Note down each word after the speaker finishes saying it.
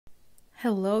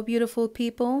Hello, beautiful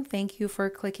people. Thank you for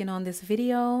clicking on this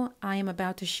video. I am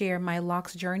about to share my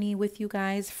locks journey with you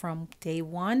guys from day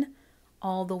one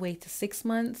all the way to 6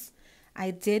 months. I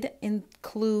did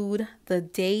include the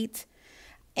date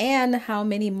and how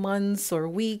many months or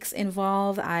weeks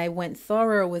involved. I went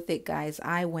thorough with it, guys.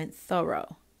 I went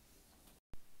thorough.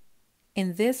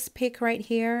 In this pic right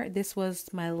here, this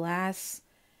was my last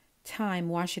time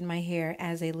washing my hair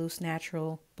as a loose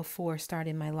natural before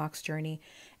starting my locks journey.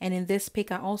 And in this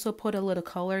pic, I also put a little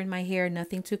color in my hair,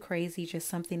 nothing too crazy, just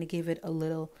something to give it a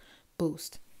little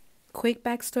boost. Quick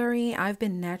backstory, I've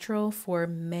been natural for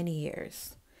many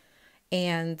years.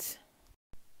 And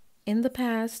in the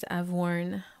past, I've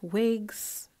worn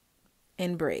wigs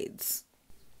and braids.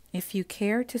 If you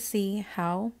care to see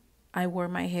how I wore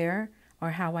my hair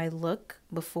or how I look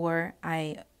before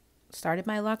I started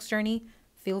my locks journey,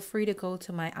 feel free to go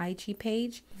to my IG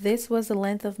page. This was the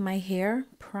length of my hair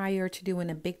prior to doing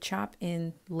a big chop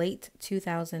in late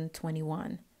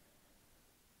 2021.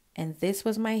 And this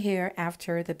was my hair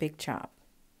after the big chop.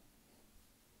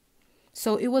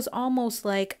 So it was almost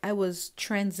like I was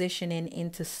transitioning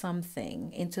into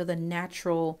something, into the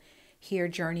natural hair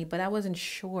journey, but I wasn't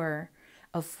sure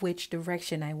of which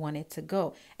direction I wanted to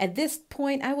go. At this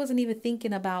point, I wasn't even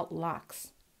thinking about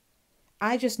locks.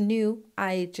 I just knew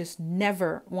I just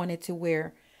never wanted to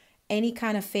wear any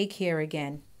kind of fake hair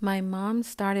again. My mom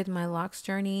started my locks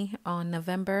journey on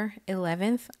November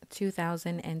 11th,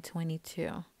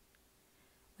 2022.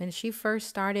 When she first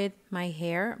started my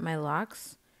hair, my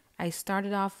locks, I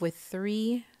started off with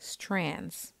 3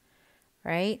 strands,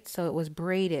 right? So it was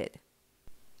braided.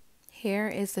 Here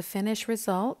is the finished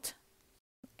result.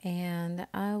 And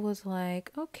I was like,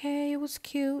 okay, it was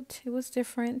cute. It was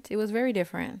different. It was very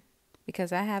different.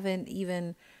 Because I haven't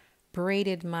even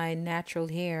braided my natural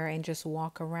hair and just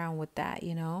walk around with that,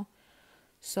 you know.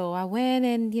 So I went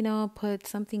and, put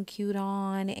something cute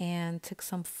on and took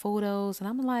some photos. And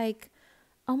I'm like,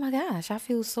 oh my gosh, I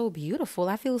feel so beautiful.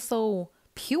 I feel so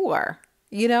pure,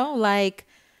 like,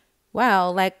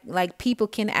 wow, like people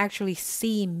can actually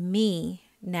see me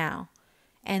now.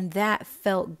 And that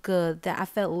felt good, that I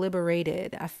felt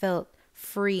liberated. I felt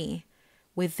free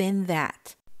within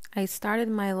that. I started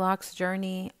my locks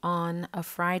journey on a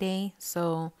Friday,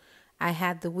 so I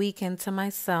had the weekend to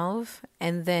myself,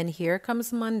 and then here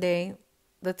comes Monday,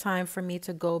 the time for me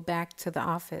to go back to the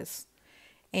office.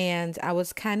 And I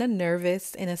was kind of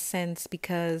nervous in a sense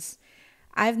because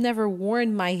I've never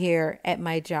worn my hair at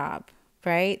my job,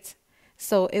 right?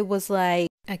 So it was like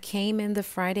I came in the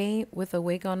Friday with a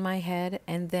wig on my head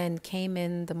and then came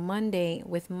in the Monday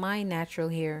with my natural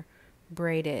hair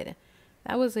braided.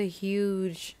 That was a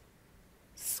huge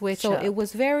switch. So up. It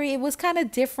was kind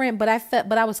of different, but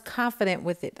I was confident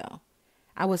with it though.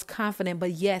 I was confident,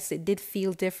 but yes, it did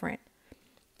feel different.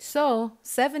 So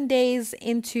 7 days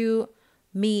into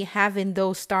me having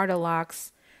those starter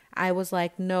locks, I was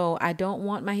like, no, I don't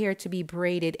want my hair to be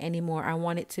braided anymore. I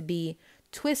want it to be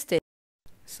twisted.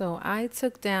 So I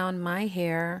took down my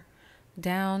hair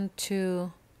down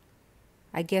to,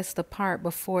 I guess, the part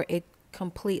before it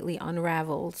completely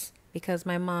unravels, because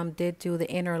my mom did do the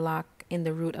interlock in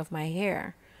the root of my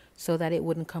hair so that it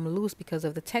wouldn't come loose because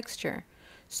of the texture.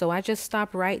 So I just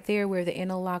stopped right there where the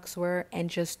interlocks were and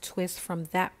just twist from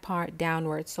that part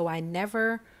downwards. So I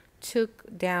never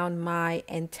took down my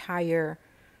entire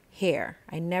hair.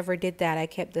 I never did that. I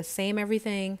kept the same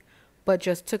everything, but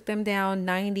just took them down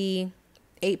 98%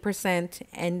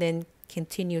 and then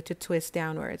continued to twist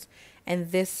downwards.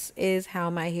 And this is how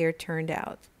my hair turned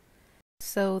out.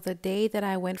 So the day that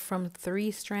I went from 3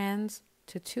 strands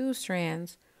to 2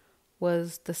 strands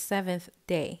was the 7th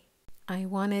day. I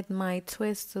wanted my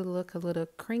twists to look a little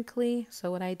crinkly,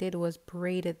 so what I did was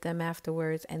braided them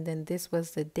afterwards, and then this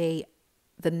was the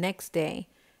next day,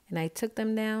 and I took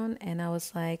them down and I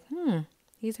was like,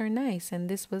 these are nice. And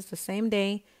this was the same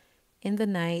day in the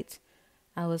night.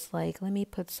 I was like, let me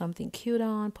put something cute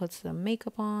on, put some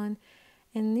makeup on,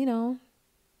 and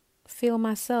feel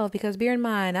myself, because bear in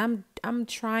mind, I'm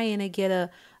trying to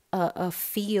get a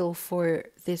feel for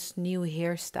this new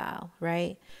hairstyle,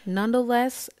 right?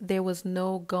 Nonetheless, there was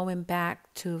no going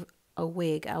back to a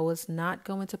wig. I was not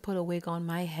going to put a wig on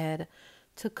my head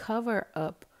to cover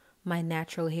up my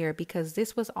natural hair, because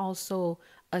this was also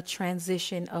a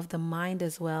transition of the mind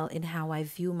as well in how I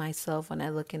view myself when I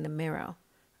look in the mirror,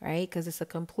 right? Because it's a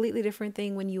completely different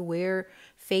thing when you wear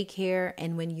fake hair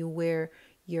and when you wear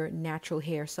your natural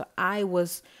hair. So I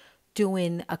was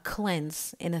doing a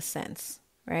cleanse in a sense,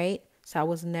 right? So I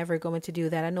was never going to do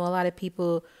that. I know a lot of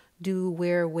people do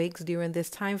wear wigs during this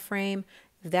time frame.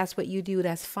 If that's what you do,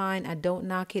 that's fine. I don't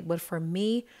knock it. But for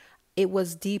me, it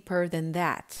was deeper than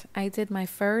that. I did my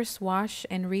first wash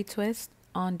and retwist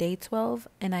on day 12,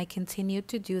 and I continued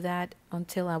to do that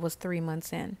until I was 3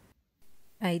 months in.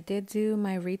 I did do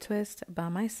my retwist by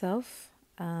myself.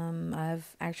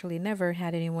 I've actually never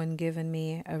had anyone given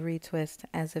me a retwist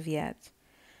as of yet.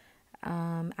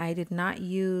 I did not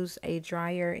use a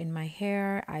dryer in my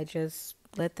hair. I just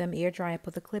let them air dry. I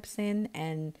put the clips in,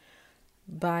 and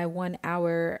by 1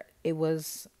 hour, it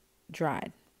was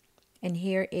dried. And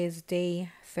here is day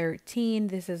 13.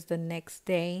 This is the next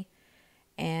day.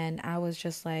 And I was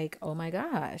just like, oh my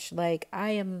gosh, like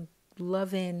I am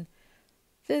loving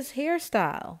this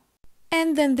hairstyle.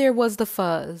 And then there was the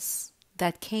fuzz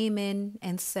that came in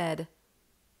and said,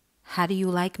 how do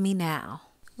you like me now?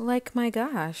 Like, my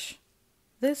gosh,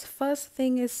 this fuzz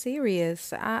thing is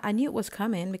serious. I knew it was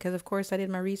coming because, of course, I did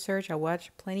my research. I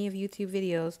watched plenty of YouTube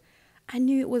videos. I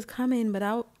knew it was coming, but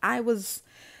I was,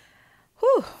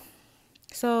 whew.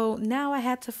 So now I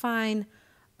had to find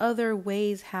other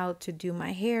ways how to do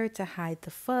my hair to hide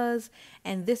the fuzz.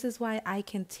 And this is why I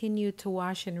continue to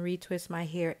wash and retwist my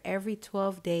hair every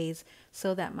 12 days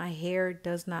so that my hair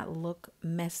does not look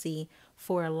messy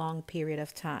for a long period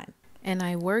of time. And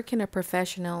I work in a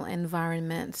professional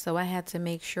environment, so I had to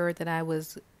make sure that I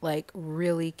was like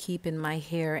really keeping my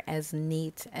hair as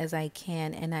neat as I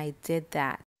can, and I did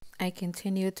that. I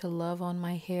continued to love on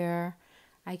my hair.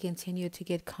 I continued to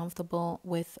get comfortable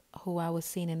with who I was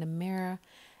seeing in the mirror,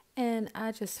 and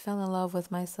I just fell in love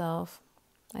with myself.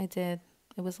 I did.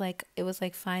 It was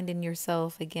like finding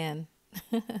yourself again.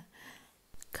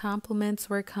 Compliments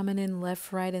were coming in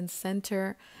left, right, and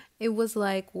center. It was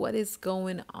like, what is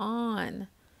going on?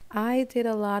 I did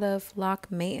a lot of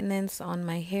lock maintenance on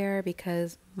my hair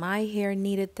because my hair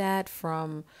needed that,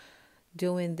 from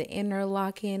doing the inner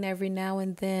locking every now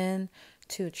and then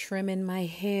to trimming my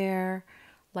hair.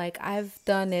 Like, I've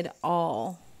done it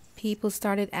all. People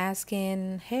started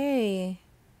asking, hey,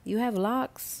 you have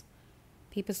locks?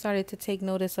 People started to take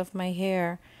notice of my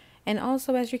hair. And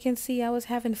also, as you can see, I was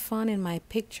having fun in my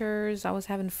pictures. I was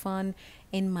having fun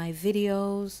in my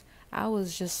videos. I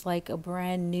was just like a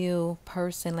brand new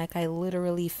person. Like, I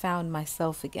literally found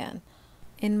myself again.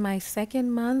 In my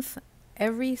second month,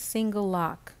 every single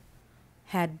lock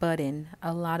had budding,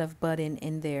 a lot of budding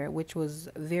in there, which was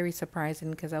very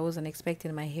surprising because I wasn't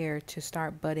expecting my hair to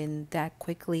start budding that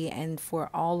quickly and for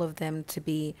all of them to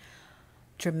be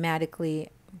dramatically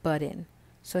budding.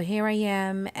 So here I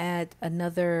am at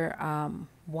another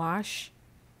wash.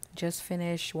 Just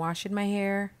finished washing my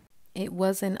hair. It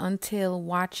wasn't until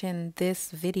watching this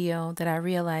video that I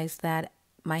realized that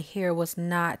my hair was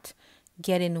not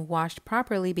getting washed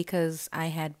properly because I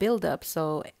had buildup.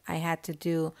 So I had to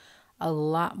do a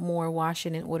lot more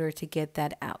washing in order to get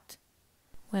that out.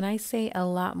 When I say a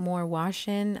lot more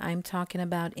washing, I'm talking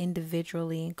about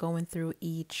individually going through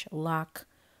each lock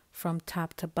from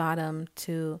top to bottom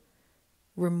to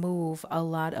remove a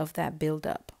lot of that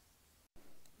buildup.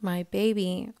 My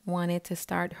baby wanted to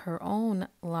start her own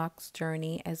locks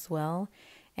journey as well,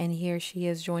 and here she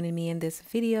is joining me in this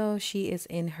video. She is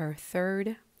in her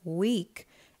 3rd week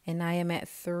and I am at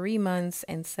 3 months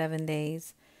and 7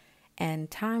 days, and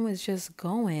time was just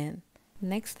going.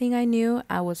 Next thing I knew,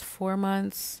 I was 4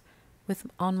 months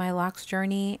on my locks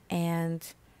journey, and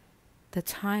the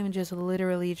time just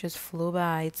literally just flew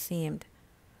by, it seemed.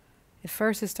 At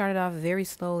first, it started off very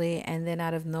slowly, and then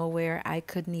out of nowhere, I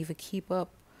couldn't even keep up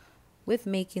with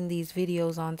making these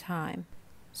videos on time.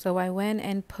 So I went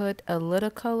and put a little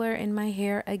color in my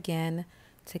hair again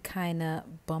to kind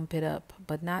of bump it up,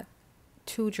 but not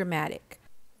too dramatic.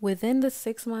 Within the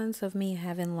 6 months of me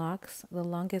having locks, the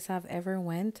longest I've ever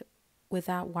went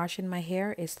without washing my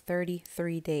hair is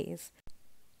 33 days.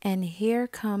 And here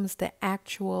comes the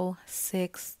actual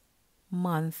 6th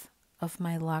month of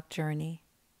my lock journey.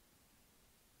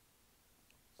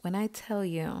 When I tell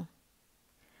you,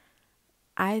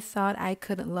 I thought I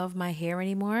couldn't love my hair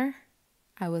anymore,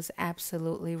 I was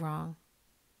absolutely wrong.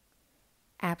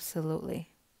 Absolutely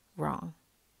wrong.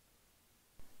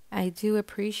 I do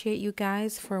appreciate you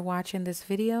guys for watching this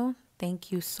video.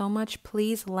 Thank you so much.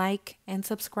 Please like and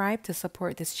subscribe to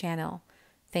support this channel.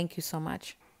 Thank you so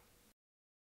much.